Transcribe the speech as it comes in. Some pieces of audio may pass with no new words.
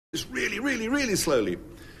really, really, really slowly.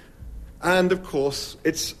 And of course,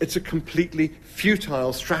 it's a completely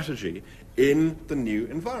futile strategy in the new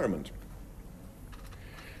environment.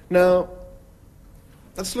 Now,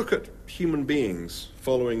 let's look at human beings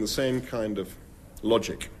following the same kind of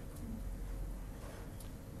logic.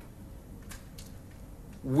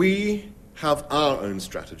 We have our own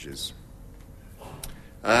strategies.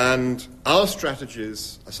 And our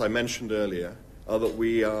strategies, as I mentioned earlier, are that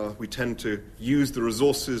we tend to use the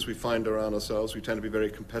resources we find around ourselves. We tend to be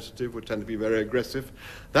very competitive. We tend to be very aggressive.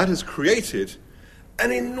 That has created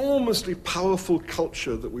an enormously powerful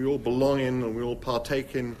culture that we all belong in and we all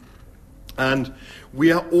partake in. And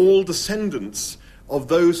we are all descendants of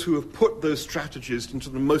those who have put those strategies into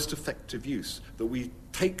the most effective use, that we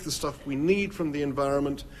take the stuff we need from the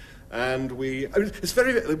environment and we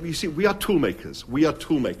are tool makers. We are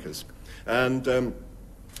tool makers. And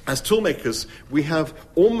as tool makers, we have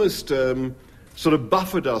almost sort of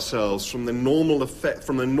buffered ourselves from the normal effect,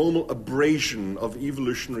 from the normal abrasion of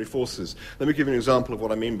evolutionary forces. Let me give you an example of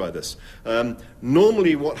what I mean by this.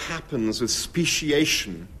 Normally what happens with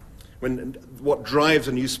speciation, what drives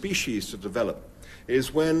a new species to develop,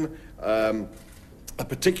 is when a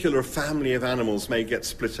particular family of animals may get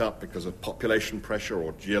split up because of population pressure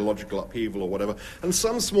or geological upheaval or whatever, and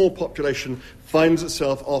some small population finds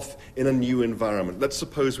itself off in a new environment. Let's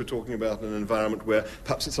suppose we're talking about an environment where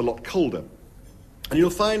perhaps it's a lot colder. And you'll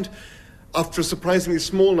find, after a surprisingly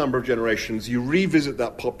small number of generations, you revisit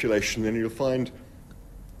that population and you'll find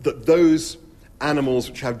that those animals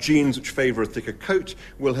which have genes which favor a thicker coat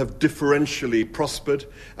will have differentially prospered,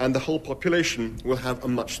 and the whole population will have a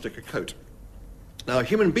much thicker coat. Now,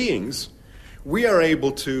 human beings, we are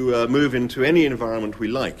able to move into any environment we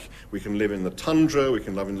like. We can live in the tundra, we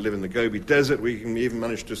can live in the Gobi Desert, we can even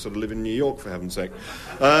manage to sort of live in New York, for heaven's sake.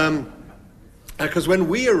 Because when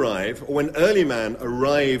we arrive, or when early man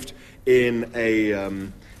arrived in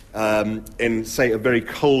say, a very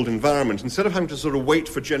cold environment, instead of having to sort of wait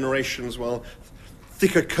for generations while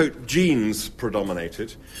thicker coat genes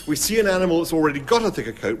predominated, we see an animal that's already got a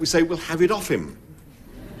thicker coat, we say, we'll have it off him.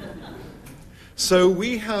 So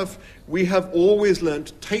we have always learned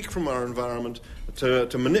to take from our environment,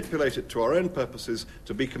 to manipulate it to our own purposes,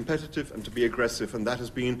 to be competitive and to be aggressive, and that has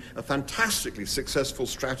been a fantastically successful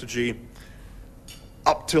strategy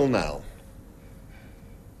up till now.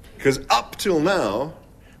 Because up till now,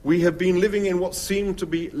 we have been living in what seemed to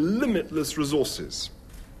be limitless resources.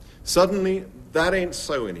 Suddenly, that ain't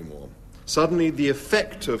so anymore. Suddenly, the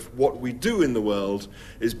effect of what we do in the world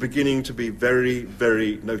is beginning to be very,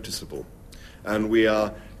 very noticeable. And we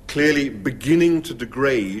are clearly beginning to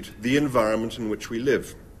degrade the environment in which we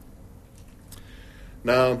live.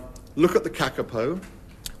 Now, look at the Kakapo,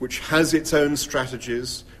 which has its own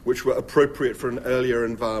strategies, which were appropriate for an earlier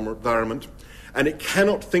environment, and it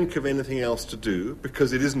cannot think of anything else to do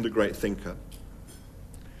because it isn't a great thinker.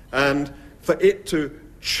 And for it to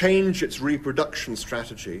change its reproduction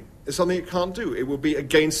strategy is something it can't do. It will be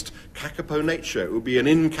against Kakapo nature. It will be an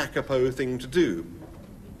in-Kakapo thing to do.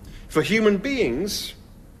 For human beings,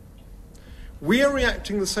 we are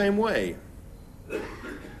reacting the same way,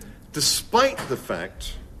 despite the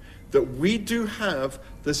fact that we do have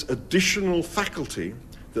this additional faculty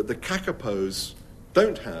that the Kakapos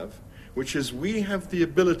don't have, which is we have the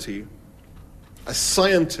ability, as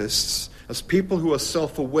scientists, as people who are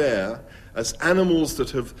self-aware, as animals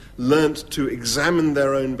that have learnt to examine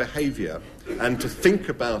their own behavior and to think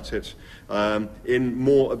about it in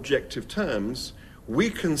more objective terms,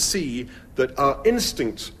 we can see that our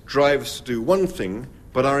instinct drives to do one thing,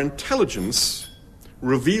 but our intelligence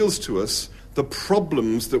reveals to us the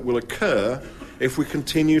problems that will occur if we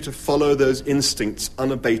continue to follow those instincts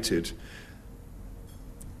unabated.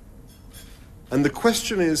 And the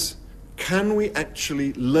question is, can we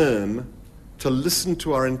actually learn to listen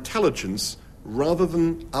to our intelligence rather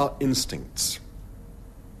than our instincts?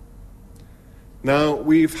 Now,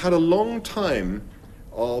 we've had a long time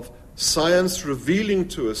of science revealing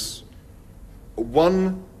to us,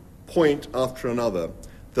 one point after another,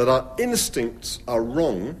 that our instincts are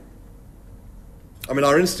wrong. I mean,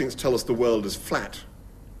 our instincts tell us the world is flat.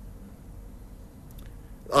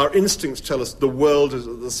 Our instincts tell us the world is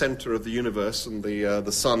at the center of the universe and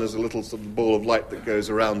the sun is a little sort of ball of light that goes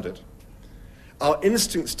around it. Our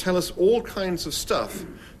instincts tell us all kinds of stuff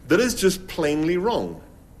that is just plainly wrong.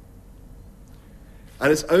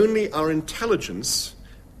 And it's only our intelligence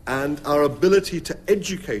and our ability to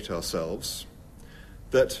educate ourselves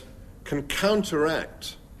that can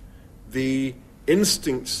counteract the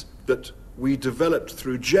instincts that we developed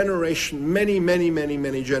through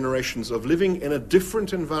many generations of living in a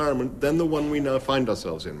different environment than the one we now find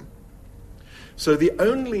ourselves in. So the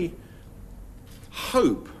only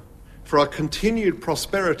hope for our continued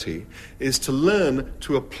prosperity is to learn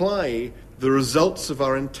to apply the results of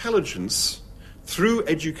our intelligence through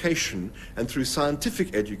education and through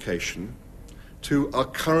scientific education to our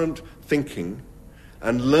current thinking,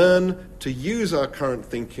 and learn to use our current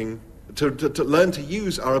thinking, to learn to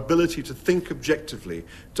use our ability to think objectively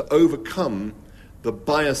to overcome the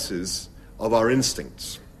biases of our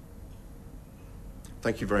instincts.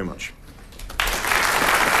 Thank you very much.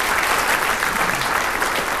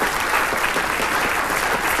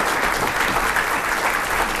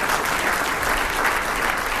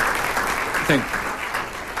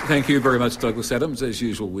 Thank you very much, Douglas Adams. As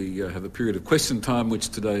usual, we have a period of question time, which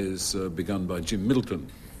today is begun by Jim Middleton.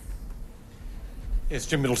 Yes,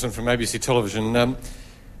 Jim Middleton from ABC Television.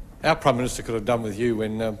 Our Prime Minister could have done with you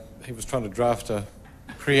when he was trying to draft a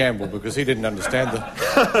preamble, because he didn't understand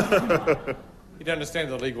he didn't understand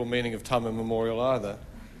the legal meaning of time immemorial either.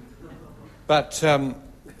 But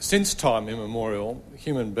since time immemorial,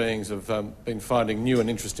 human beings have been finding new and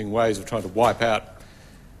interesting ways of trying to wipe out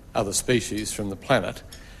other species from the planet.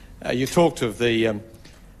 You talked of the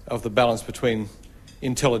balance between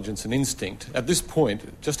intelligence and instinct. At this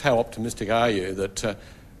point, just how optimistic are you that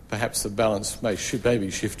perhaps the balance may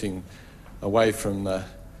be shifting away from the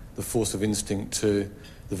force of instinct to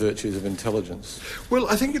the virtues of intelligence? Well,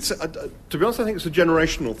 I think it's, to be honest, I think it's a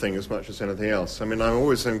generational thing as much as anything else. I mean, I'm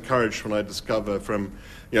always encouraged when I discover from,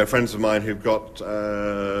 friends of mine who've got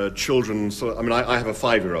children. I have a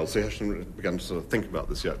 5-year-old, so I haven't begun to sort of think about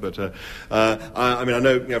this yet. But I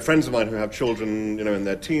know, friends of mine who have children, in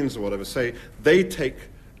their teens or whatever, say they take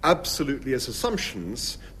absolutely as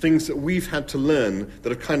assumptions things that we've had to learn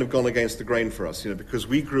that have kind of gone against the grain for us, because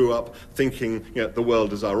we grew up thinking, the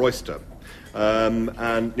world is our oyster.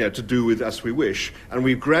 And to do with as we wish, and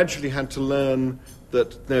we've gradually had to learn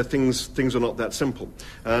that things are not that simple.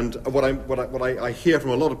 And what I hear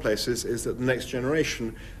from a lot of places is that the next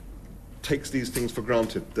generation takes these things for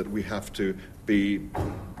granted, that we have to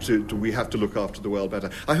look after the world better.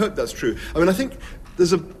 I hope that's true. I mean, I think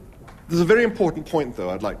there's a very important point, though,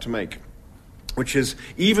 I'd like to make, which is,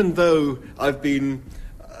 even though I've been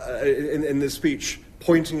in this speech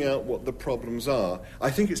pointing out what the problems are, I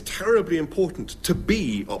think it's terribly important to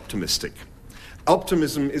be optimistic.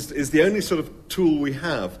 Optimism is the only sort of tool we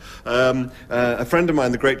have. A friend of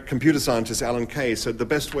mine, the great computer scientist Alan Kay, said the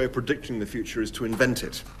best way of predicting the future is to invent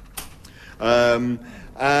it. I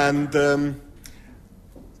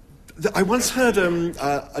once heard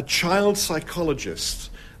a child psychologist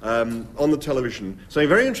on the television say a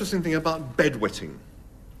very interesting thing about bedwetting.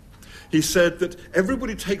 He said that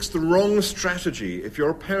everybody takes the wrong strategy. If you're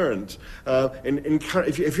a parent, if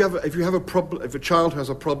a child has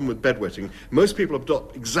a problem with bedwetting, most people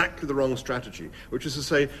adopt exactly the wrong strategy, which is to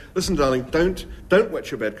say, listen, darling, don't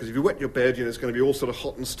wet your bed, because if you wet your bed, it's going to be all sort of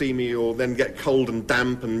hot and steamy, or then get cold and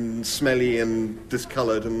damp and smelly and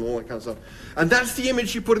discoloured and all that kind of stuff. And that's the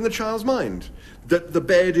image you put in the child's mind, that the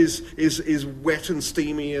bed is wet and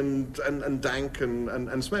steamy and dank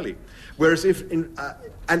and smelly. Whereas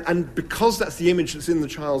and because that's the image that's in the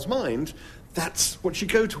child's mind, that's what you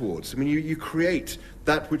go towards. I mean, you create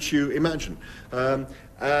that which you imagine.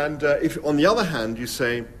 If, on the other hand, you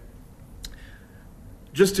say,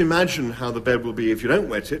 just imagine how the bed will be if you don't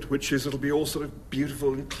wet it, which is it'll be all sort of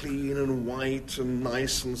beautiful and clean and white and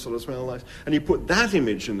nice and sort of smell nice. And you put that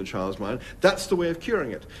image in the child's mind, that's the way of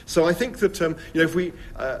curing it. So I think that, if we,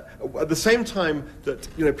 at the same time that,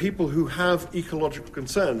 people who have ecological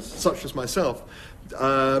concerns, such as myself,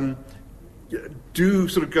 do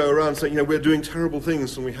sort of go around saying, we're doing terrible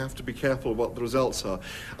things and we have to be careful what the results are.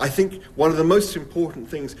 I think one of the most important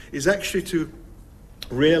things is actually to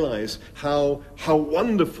realize how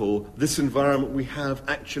wonderful this environment we have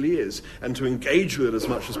actually is, and to engage with it as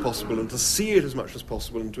much as possible, and to see it as much as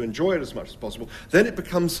possible, and to enjoy it as much as possible. Then it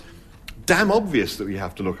becomes damn obvious that we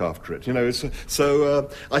have to look after it. So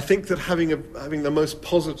I think that having the most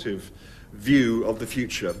positive view of the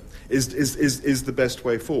future is the best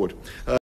way forward.